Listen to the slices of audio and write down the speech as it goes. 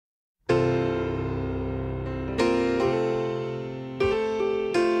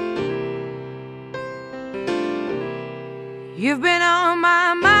You've been on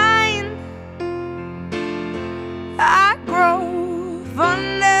my mind. I grow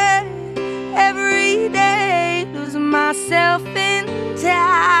fonder every day, losing myself in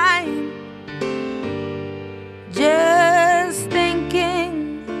time. Just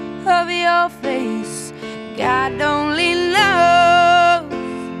thinking of your face, God only knows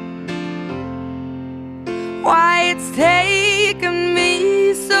why it's taken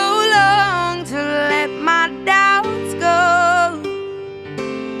me so long to let my doubts go.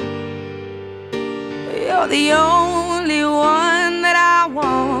 You're the only one that I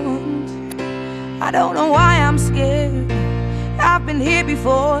want. I don't know why I'm scared. I've been here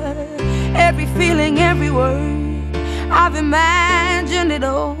before. Every feeling, every word, I've imagined it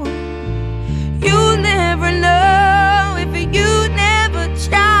all. You'll never know if you never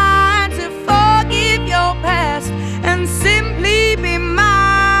try to forgive your past and simply be mine.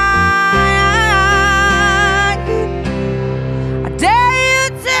 I dare you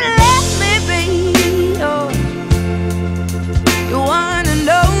to let me be your one and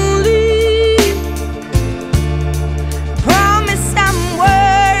only. Promise I'm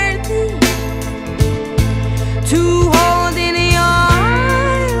worthy to hold in your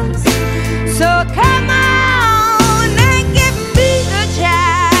arms. So come on and give me the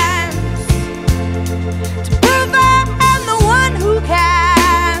chance to prove I'm the one who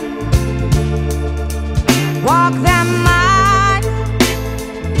can walk that mile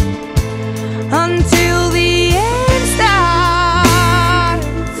until the end starts.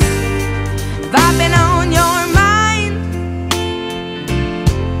 If I've been on your mind,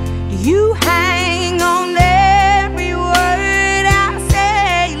 you hang on every word I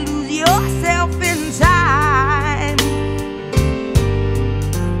say, lose yourself in time.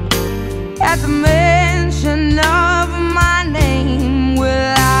 As a man